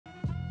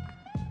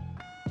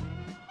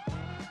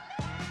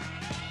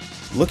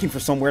Looking for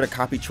somewhere to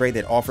copy trade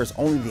that offers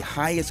only the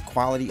highest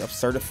quality of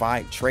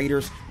certified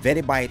traders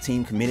vetted by a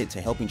team committed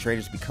to helping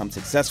traders become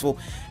successful?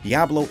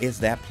 Diablo is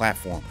that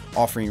platform,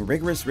 offering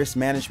rigorous risk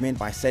management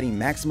by setting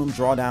maximum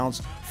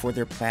drawdowns for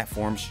their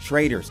platform's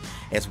traders.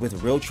 As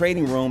with real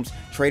trading rooms,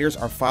 traders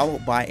are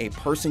followed by a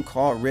person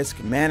called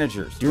risk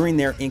managers during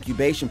their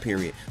incubation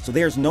period, so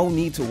there's no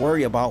need to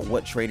worry about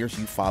what traders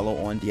you follow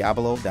on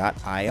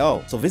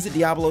Diablo.io. So visit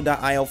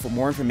Diablo.io for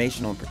more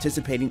information on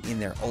participating in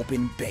their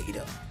open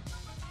beta.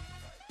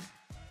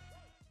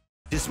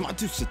 This my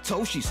two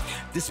Satoshis,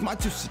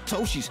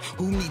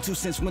 who need 2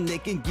 cents when they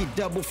can get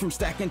double from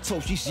stacking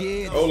Toshis,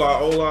 yeah.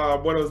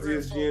 Hola, buenos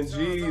dias,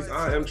 GNGs.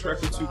 I am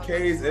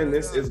Trek2Ks, and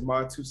this is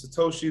my two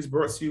Satoshis,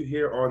 brought to you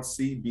here on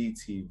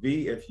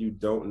CBTV. If you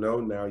don't know,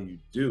 now you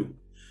do.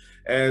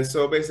 And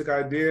so basic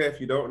idea, if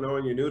you don't know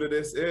and you're new to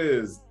this,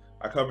 is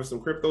I cover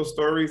some crypto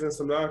stories and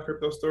some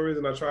non-crypto stories,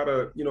 and I try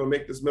to,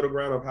 make this middle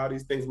ground of how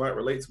these things might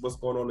relate to what's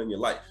going on in your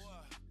life.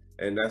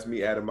 And that's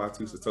me adding my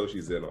two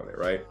Satoshis in on it,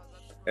 right?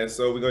 And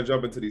so we're gonna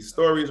jump into these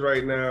stories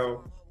right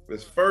now.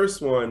 This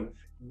first one,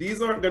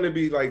 these aren't gonna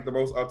be like the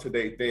most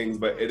up-to-date things,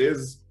 but it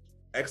is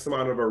X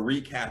amount of a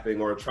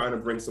recapping or trying to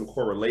bring some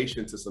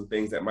correlation to some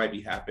things that might be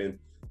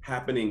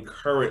happening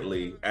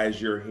currently as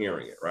you're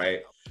hearing it, right?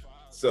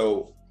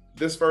 So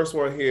this first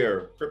one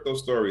here, crypto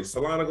story.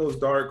 Solana goes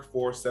dark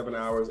for 7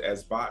 hours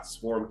as bots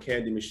swarm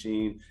candy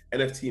machine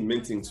NFT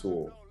minting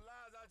tool.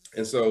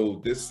 And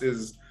so this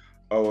is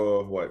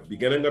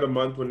beginning of the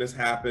month when this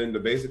happened. The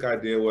basic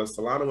idea was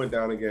Solana went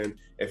down again.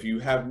 If you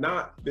have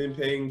not been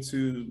paying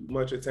too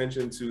much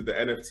attention to the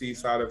NFT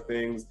side of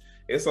things,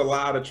 it's a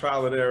lot of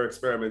trial and error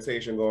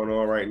experimentation going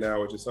on right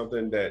now, which is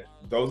something that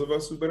those of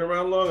us who've been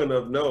around long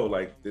enough know,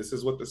 like, this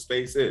is what the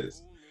space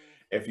is.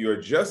 If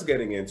you're just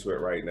getting into it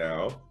right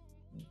now,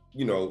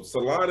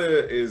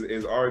 Solana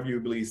is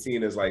arguably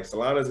seen as like,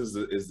 Solana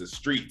is the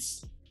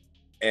streets.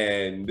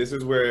 And this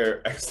is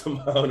where X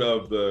amount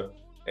of the,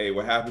 hey,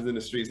 what happens in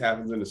the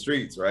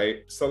streets,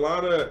 right?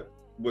 Solana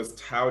was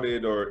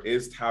touted or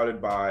is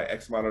touted by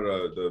X amount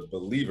of the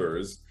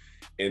believers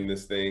in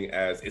this thing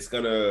as it's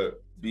gonna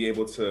be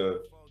able to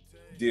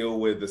deal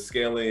with the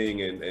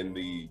scaling and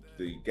the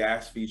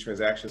gas fee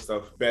transaction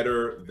stuff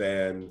better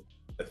than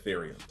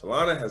Ethereum.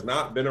 Solana has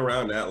not been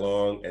around that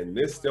long, and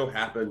this still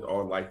happened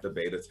on like the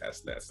beta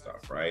testnet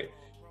stuff, right?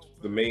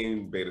 The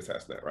main beta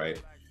testnet,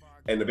 right?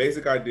 And the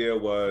basic idea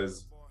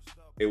was,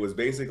 it was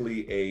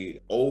basically a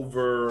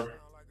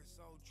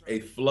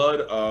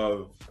flood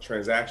of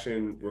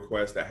transaction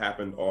requests that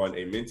happened on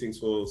a minting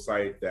tool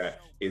site that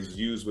is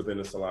used within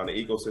the Solana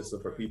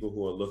ecosystem for people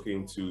who are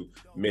looking to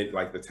mint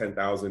like the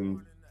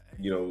 10,000,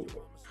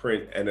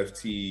 print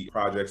NFT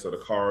projects or the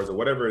cars or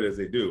whatever it is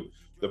they do.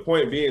 The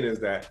point being is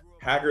that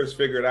hackers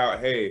figured out,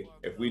 hey,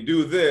 if we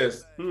do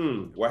this,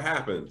 what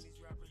happens?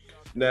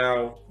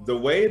 Now, the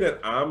way that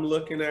I'm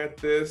looking at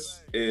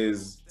this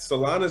is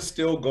Solana's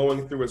still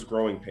going through its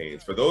growing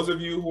pains. For those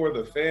of you who are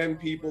the fan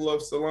people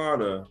of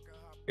Solana,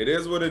 it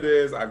is what it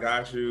is. I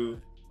got you.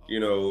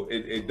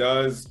 It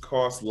does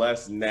cost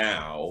less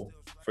now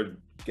for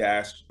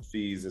gas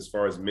fees as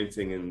far as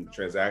minting and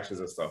transactions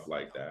and stuff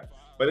like that.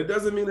 But it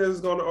doesn't mean that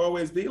it's going to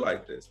always be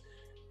like this.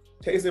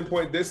 Case in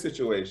point, this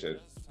situation.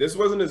 This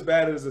wasn't as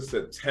bad as the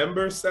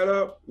September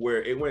setup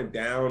where it went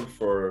down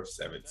for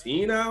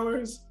 17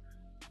 hours,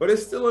 but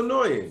it's still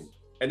annoying.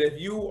 And if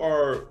you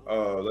are,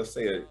 let's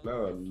say,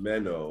 not a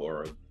Menno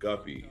or a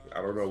Guppy,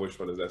 I don't know which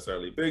one is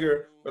necessarily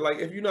bigger, but like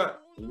if you're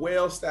not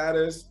whale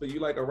status, but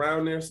you like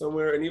around there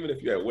somewhere, and even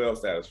if you're at whale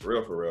status,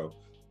 for real,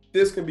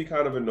 this can be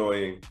kind of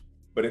annoying.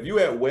 But if you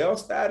at whale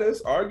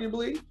status,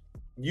 arguably,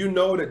 you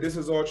know that this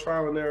is all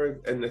trial and error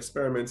and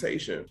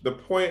experimentation. The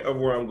point of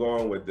where I'm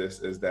going with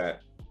this is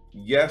that,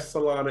 yes,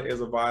 Solana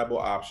is a viable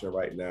option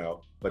right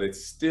now, but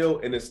it's still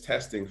in its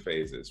testing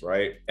phases,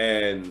 right?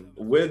 And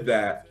with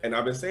that, and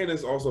I've been saying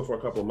this also for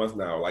a couple of months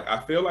now, like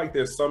I feel like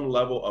there's some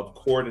level of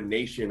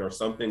coordination or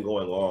something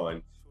going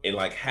on in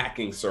like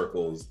hacking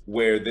circles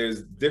where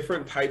there's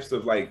different types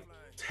of like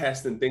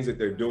tests and things that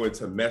they're doing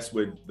to mess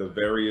with the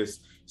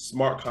various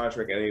smart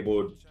contract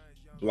enabled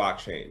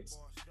blockchains.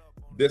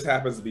 This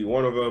happens to be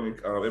one of them.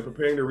 In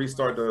preparing to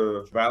restart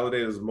the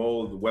validators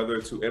mold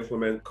whether to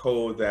implement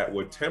code that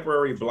would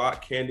temporarily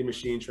block candy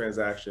machine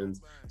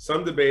transactions,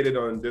 some debated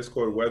on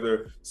Discord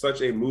whether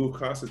such a move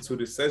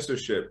constituted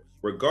censorship.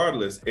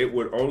 Regardless, it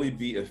would only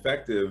be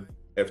effective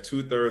if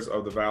 2/3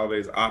 of the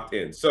validators opt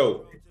in.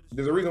 So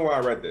there's a reason why I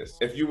read this.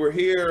 If you were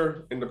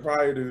here in the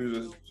prior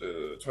to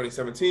the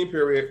 2017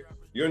 period,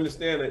 you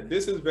understand that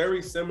this is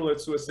very similar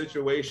to a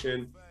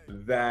situation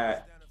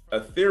that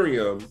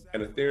Ethereum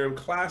and Ethereum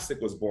Classic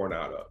was born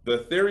out of. The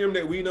Ethereum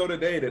that we know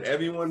today that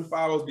everyone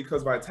follows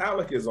because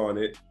Vitalik is on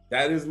it,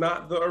 that is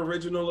not the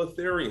original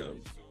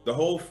Ethereum. The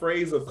whole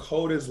phrase of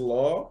code is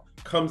law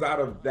comes out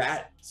of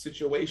that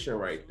situation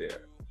right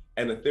there.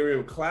 And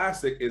Ethereum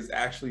Classic is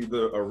actually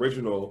the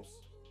original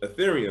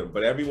Ethereum,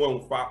 but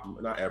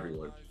not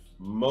everyone,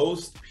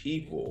 most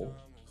people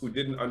who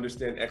didn't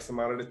understand X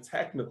amount of the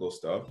technical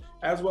stuff,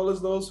 as well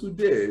as those who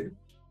did,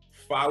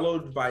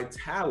 followed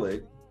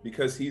Vitalik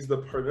because he's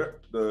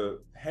the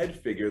head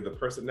figure, the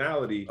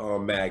personality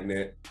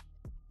magnet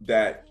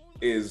that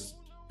is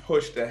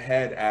pushed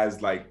ahead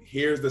as like,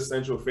 here's the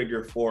central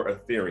figure for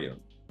Ethereum,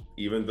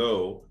 even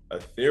though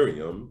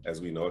Ethereum,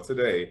 as we know it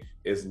today,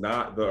 is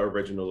not the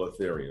original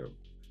Ethereum.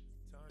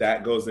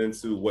 That goes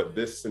into what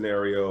this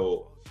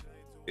scenario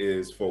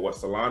is for what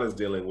Solana is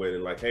dealing with,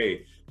 and like,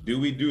 hey, do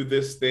we do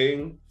this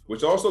thing?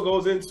 Which also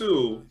goes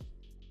into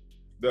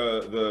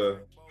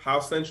the how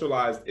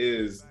centralized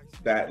is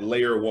that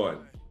layer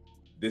one.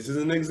 This is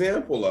an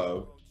example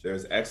of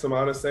there's X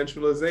amount of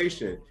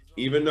centralization,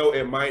 even though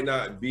it might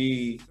not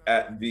be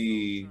at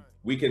the,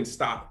 we can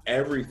stop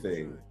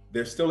everything,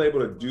 they're still able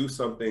to do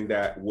something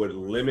that would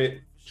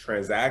limit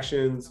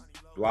transactions,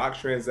 block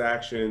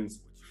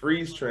transactions,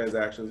 freeze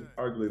transactions,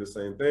 arguably the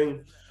same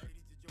thing,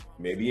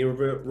 maybe even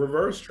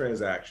reverse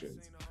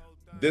transactions.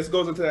 This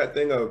goes into that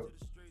thing of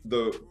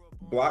the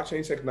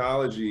blockchain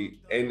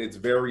technology and its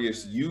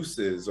various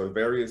uses or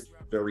various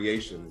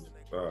variations,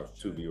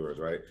 two viewers,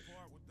 right?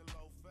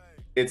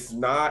 It's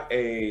not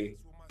a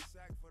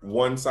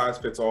one size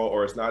fits all,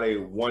 or it's not a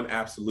one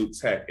absolute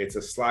tech. It's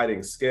a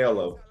sliding scale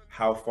of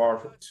how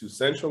far to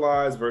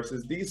centralized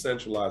versus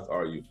decentralized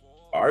are you.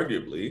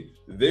 Arguably,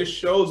 this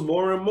shows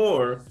more and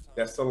more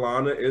that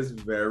Solana is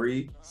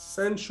very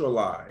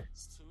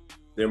centralized.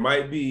 There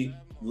might be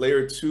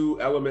layer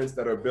two elements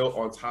that are built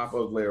on top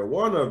of layer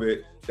one of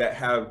it that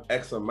have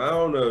X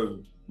amount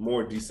of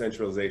more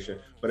decentralization,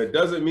 but it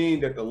doesn't mean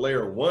that the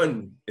layer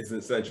one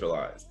isn't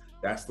centralized.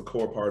 That's the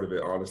core part of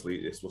it, honestly.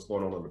 It's what's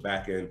going on the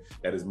back end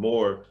that is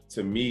more,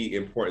 to me,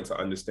 important to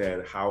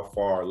understand how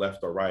far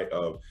left or right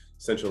of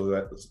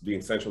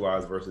being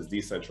centralized versus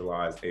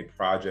decentralized a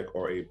project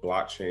or a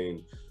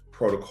blockchain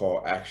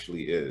protocol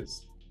actually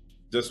is.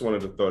 Just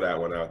wanted to throw that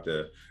one out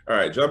there. All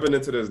right, jumping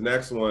into this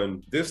next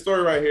one. This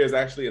story right here is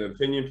actually an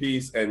opinion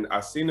piece, and I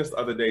seen this the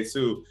other day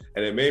too,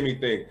 and it made me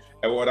think.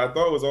 And what I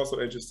thought was also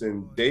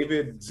interesting,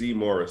 David Z.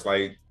 Morris,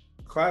 like,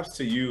 claps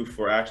to you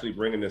for actually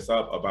bringing this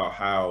up about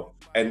how,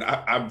 and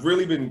I've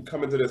really been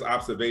coming to this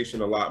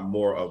observation a lot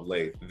more of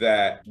late,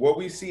 that what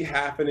we see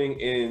happening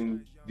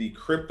in the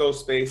crypto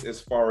space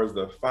as far as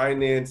the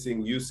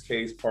financing use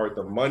case part,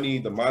 the money,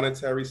 the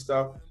monetary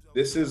stuff,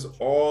 this is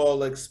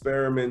all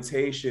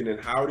experimentation. And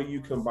how do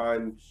you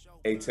combine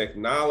a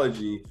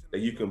technology that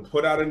you can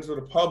put out into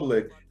the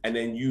public, and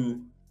then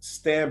you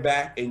stand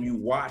back and you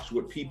watch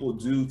what people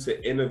do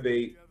to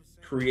innovate,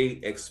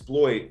 create,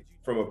 exploit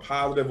from a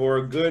positive or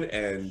a good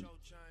end,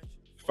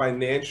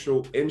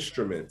 financial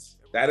instruments.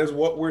 That is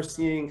what we're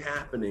seeing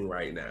happening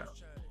right now.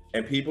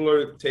 And people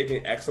are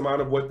taking X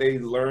amount of what they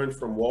learned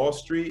from Wall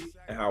Street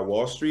and how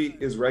Wall Street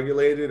is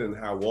regulated and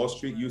how Wall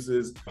Street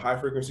uses high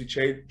frequency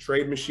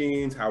trade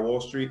machines, how Wall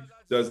Street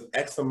does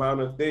X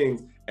amount of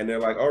things. And they're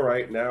like, all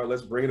right, now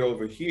let's bring it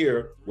over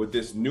here with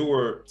this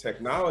newer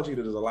technology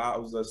that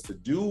allows us to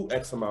do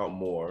X amount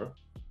more.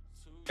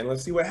 And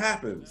let's see what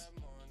happens.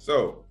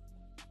 So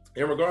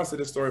in regards to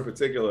this story in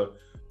particular,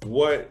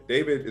 what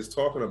David is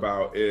talking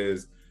about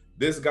is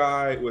this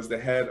guy was the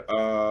head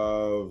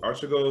of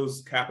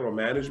Archegos Capital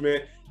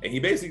Management, and he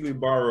basically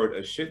borrowed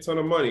a shit ton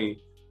of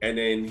money, and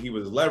then he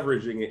was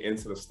leveraging it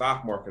into the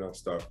stock market and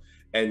stuff.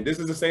 And this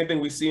is the same thing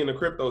we see in the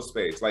crypto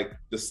space, like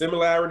the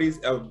similarities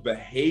of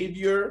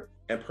behavior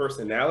and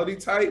personality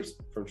types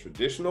from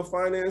traditional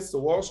finance to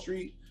Wall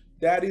Street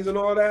daddies and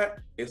all that.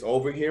 It's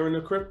over here in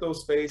the crypto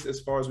space as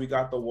far as we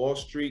got the Wall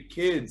Street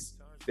kids.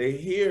 They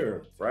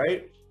here,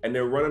 right? And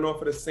they're running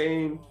off of the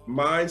same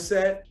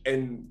mindset,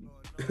 and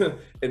and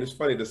it's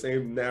funny, the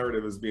same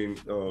narrative is being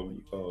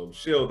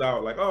shilled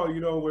out, like, oh, you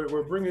know,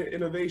 we're bringing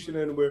innovation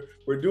and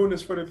we're doing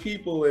this for the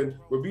people and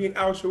we're being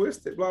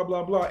altruistic, blah,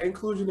 blah, blah,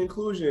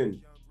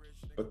 inclusion.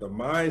 But the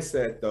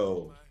mindset,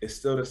 though, is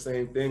still the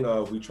same thing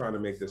of we trying to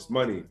make this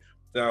money.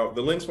 Now,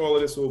 the links for all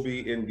of this will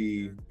be in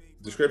the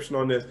description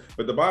on this,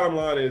 but the bottom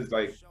line is,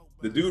 like,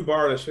 the dude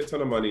borrowed a shit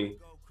ton of money.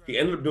 He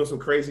ended up doing some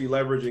crazy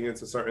leveraging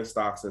into certain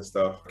stocks and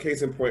stuff.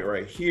 Case in point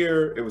right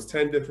here, it was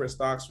 10 different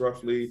stocks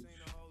roughly.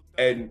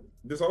 And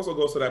this also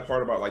goes to that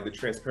part about like the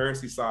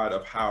transparency side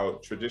of how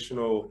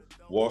traditional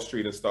Wall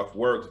Street and stuff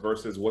works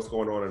versus what's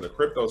going on in the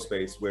crypto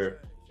space,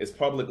 where it's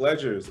public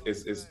ledgers.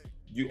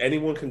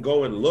 Anyone can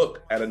go and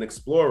look at an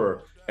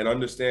explorer and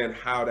understand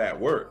how that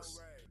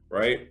works,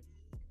 right?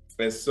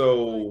 And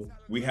so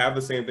we have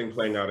the same thing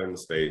playing out in the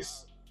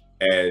space.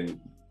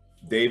 And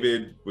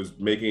David was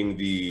making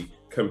the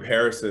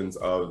comparisons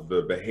of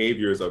the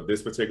behaviors of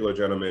this particular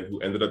gentleman who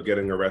ended up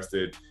getting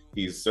arrested.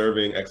 He's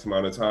serving X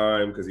amount of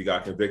time because he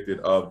got convicted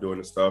of doing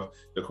the stuff.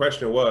 The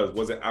question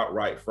was it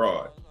outright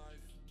fraud?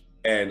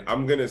 And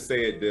I'm gonna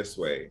say it this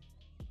way.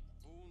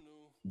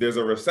 There's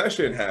a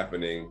recession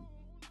happening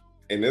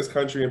in this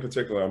country in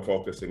particular I'm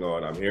focusing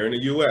on. I'm here in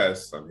the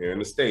US, I'm here in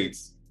the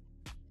States.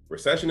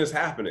 Recession is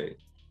happening.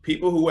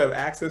 People who have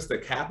access to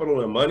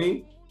capital and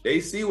money,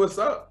 they see what's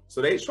up.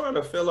 So they trying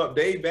to fill up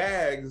their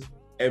bags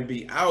and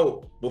be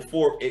out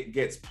before it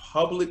gets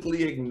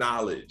publicly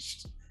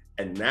acknowledged.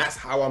 And that's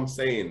how I'm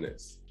saying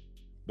this.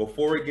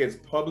 Before it gets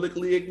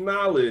publicly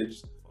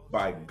acknowledged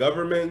by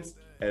governments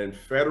and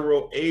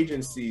federal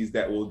agencies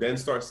that will then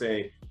start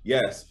saying,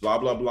 yes, blah,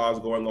 blah, blah is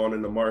going on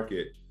in the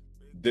market.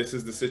 This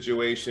is the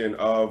situation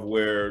of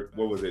where,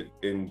 what was it?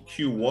 In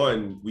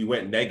Q1, we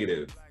went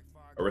negative.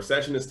 A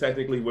recession is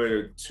technically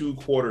where 2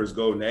 quarters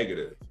go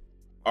negative.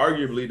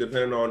 Arguably,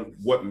 depending on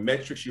what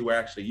metrics you were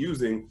actually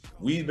using,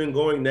 we've been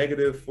going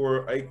negative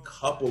for a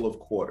couple of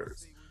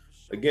quarters.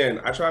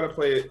 Again, I try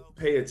to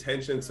pay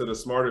attention to the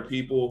smarter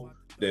people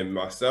than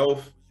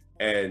myself.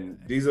 And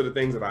these are the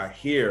things that I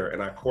hear,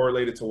 and I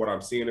correlate it to what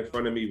I'm seeing in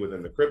front of me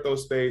within the crypto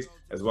space,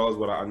 as well as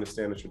what I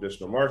understand in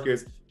traditional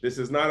markets. This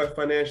is not a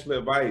financial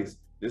advice.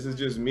 This is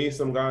just me,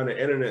 some guy on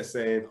the internet,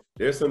 saying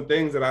there's some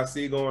things that I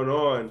see going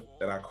on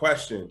that I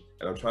question,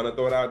 and I'm trying to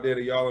throw it out there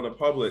to y'all in the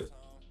public.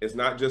 It's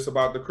not just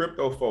about the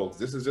crypto folks.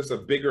 This is just a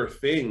bigger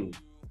thing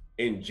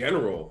in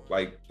general.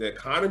 Like, the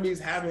economy's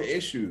having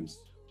issues.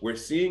 We're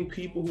seeing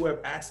people who have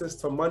access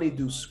to money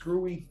do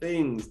screwy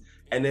things.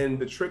 And then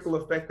the trickle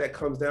effect that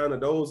comes down to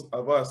those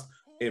of us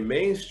in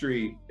Main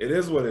Street, it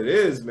is what it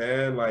is,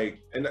 man.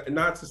 Like, and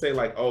not to say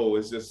like, oh,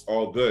 it's just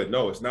all good.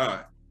 No, it's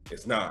not.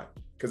 It's not.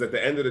 Because at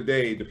the end of the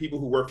day, the people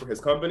who work for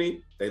his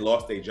company, they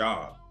lost their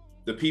job.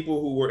 The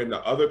people who were in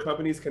the other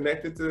companies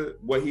connected to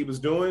what he was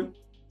doing,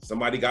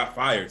 somebody got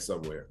fired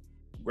somewhere.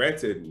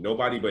 Granted,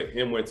 nobody but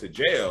him went to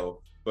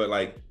jail, but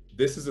like,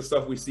 this is the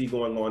stuff we see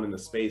going on in the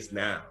space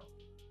now.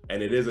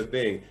 And it is a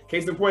thing.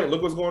 Case in point,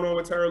 look what's going on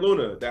with Terra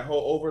Luna, that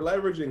whole over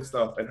leveraging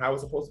stuff and how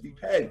it's supposed to be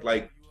pegged.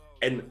 Like,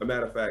 and a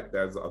matter of fact,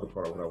 that's the other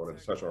part of what I wanted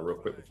to touch on real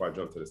quick before I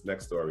jump to this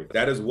next story.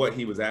 That is what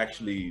he was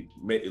actually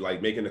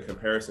making a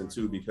comparison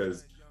to,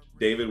 because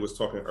David was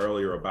talking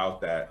earlier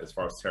about that as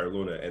far as Terra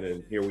Luna. And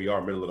then here we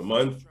are, middle of the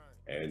month,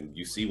 and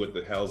you see what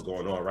the hell's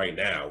going on right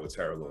now with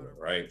Terra Luna,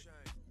 right?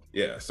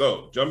 Yeah,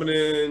 so jumping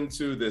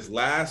into this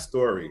last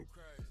story.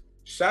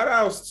 Shout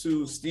outs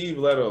to Steve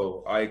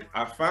Leto. Like,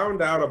 I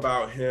found out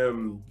about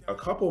him a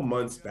couple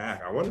months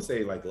back. I want to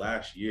say like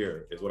last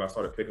year is when I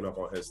started picking up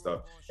on his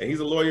stuff. And he's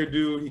a lawyer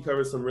dude. He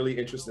covers some really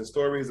interesting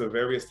stories of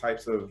various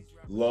types of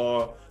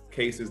law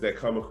cases that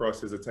come across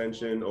his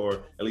attention,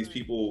 or at least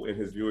people in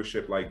his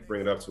viewership like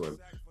bring it up to him.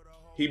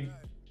 He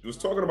was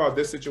talking about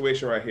this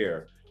situation right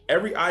here.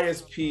 Every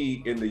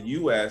ISP in the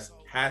US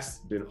has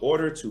been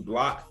ordered to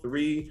block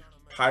 3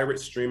 pirate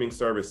streaming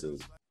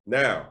services.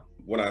 Now,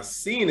 when I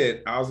seen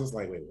it, I was just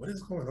like, wait, what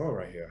is going on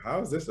right here? How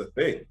is this a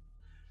thing?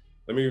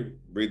 Let me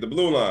read the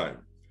blue line.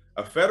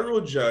 A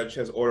federal judge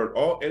has ordered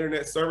all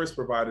internet service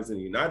providers in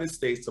the United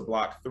States to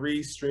block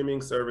 3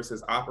 streaming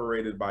services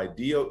operated by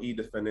DOE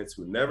defendants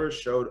who never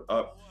showed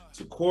up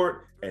to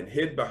court and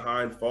hid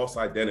behind false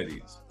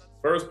identities.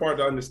 First part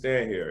to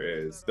understand here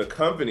is the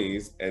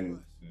companies, and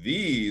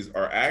these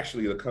are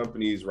actually the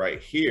companies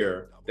right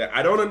here, that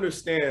I don't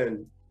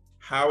understand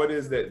how it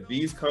is that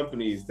these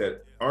companies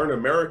that aren't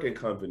American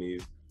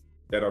companies,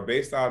 that are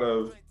based out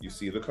of, you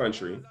see the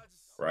country,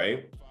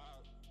 right?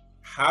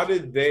 How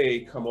did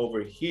they come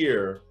over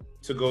here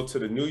to go to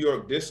the New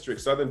York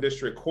District, Southern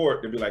District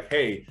Court to be like,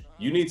 hey,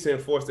 you need to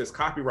enforce this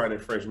copyright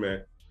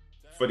infringement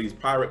for these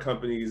pirate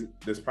companies,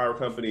 this pirate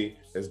company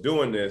that's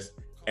doing this,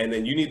 and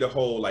then you need to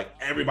hold like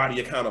everybody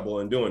accountable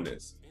in doing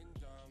this.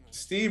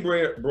 Steve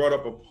brought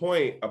up a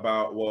point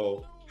about,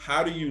 well,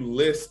 how do you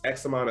list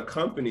X amount of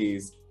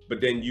companies, but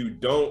then you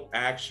don't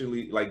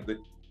actually, like,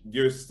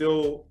 you're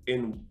still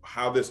in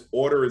how this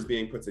order is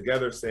being put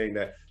together, saying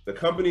that the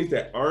companies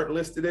that aren't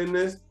listed in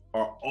this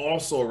are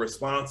also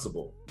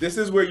responsible. This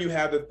is where you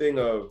have the thing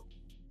of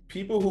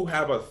people who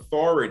have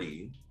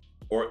authority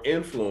or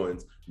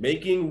influence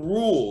making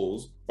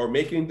rules or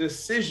making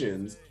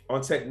decisions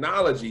on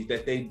technology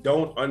that they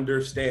don't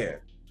understand.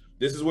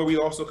 This is where we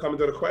also come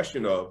into the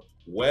question of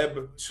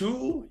Web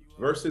 2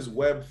 versus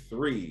Web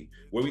 3,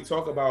 where we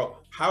talk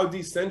about how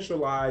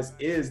decentralized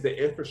is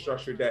the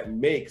infrastructure that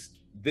makes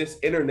this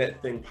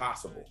internet thing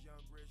possible,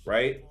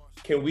 right?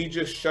 Can we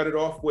just shut it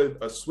off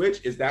with a switch?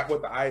 Is that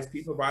what the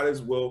ISP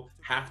providers will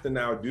have to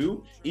now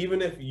do?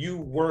 Even if you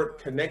weren't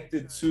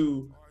connected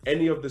to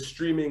any of the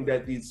streaming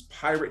that these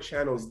pirate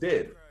channels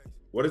did,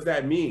 what does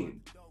that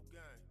mean?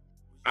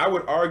 I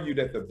would argue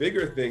that the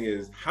bigger thing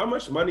is how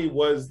much money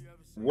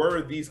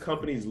were these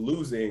companies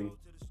losing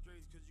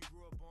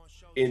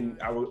in,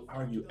 I would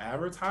argue,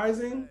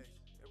 advertising,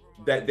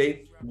 that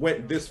they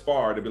went this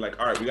far to be like,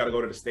 all right, we got to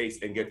go to the States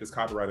and get this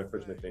copyright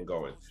infringement thing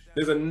going.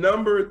 There's a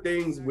number of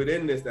things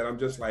within this that I'm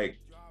just like,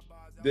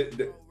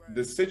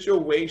 the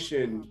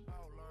situation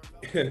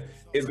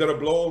is going to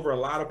blow over a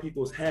lot of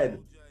people's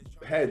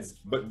heads,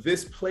 but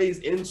this plays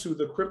into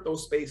the crypto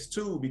space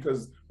too,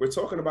 because we're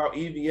talking about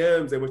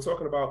EVMs and we're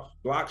talking about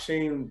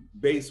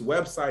blockchain-based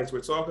websites. We're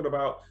talking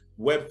about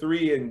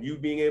Web3 and you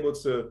being able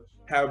to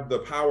have the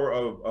power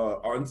of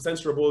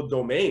uncensorable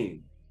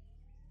domain.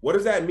 What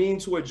does that mean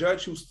to a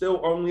judge who still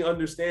only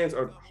understands,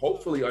 or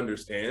hopefully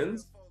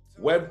understands,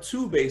 Web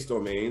 2 based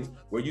domains,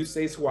 where you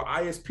say to an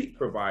ISP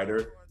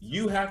provider,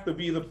 you have to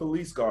be the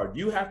police guard,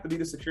 you have to be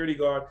the security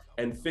guard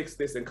and fix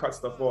this and cut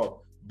stuff off.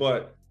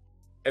 But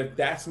if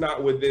that's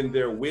not within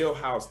their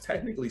wheelhouse,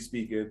 technically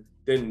speaking,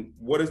 then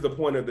what is the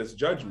point of this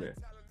judgment?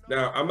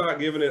 Now, I'm not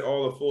giving it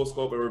all a full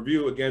scope of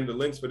review. Again, the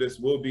links for this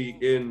will be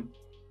in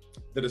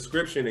the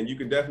description, and you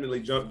can definitely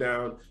jump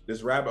down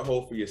this rabbit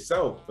hole for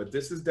yourself. But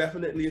this is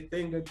definitely a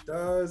thing that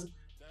does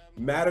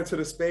matter to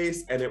the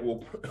space, and it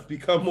will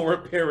become more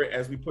apparent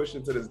as we push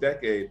into this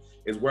decade,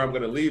 is where I'm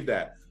going to leave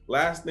that.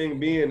 Last thing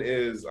being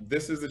is,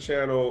 this is the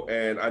channel,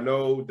 and I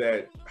know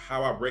that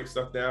how I break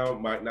stuff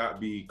down might not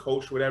be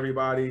coached with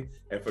everybody.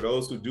 And for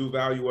those who do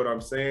value what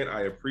I'm saying,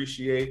 I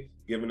appreciate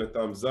giving a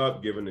thumbs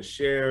up, giving a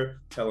share,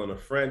 telling a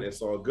friend,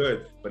 it's all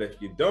good. But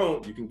if you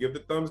don't, you can give the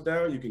thumbs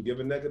down, you can give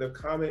a negative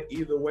comment.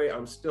 Either way,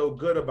 I'm still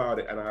good about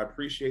it, and I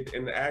appreciate the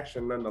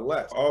interaction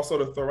nonetheless. Also,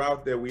 to throw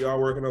out there, we are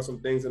working on some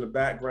things in the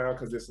background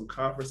because there's some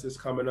conferences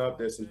coming up.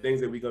 There's some things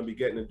that we're going to be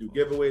getting to do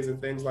giveaways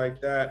and things like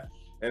that.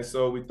 And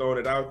so we throwing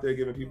it out there,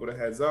 giving people the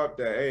heads up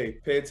that, hey,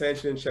 pay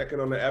attention, checking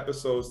on the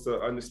episodes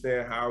to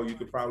understand how you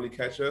could probably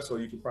catch us, or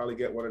you could probably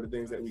get one of the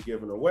things that we're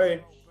giving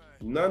away.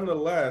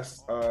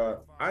 Nonetheless,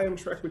 I am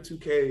Trek with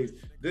 2Ks.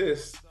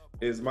 This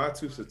is my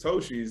 2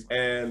 Satoshis,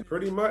 and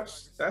pretty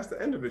much that's the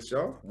end of it,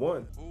 y'all.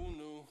 1.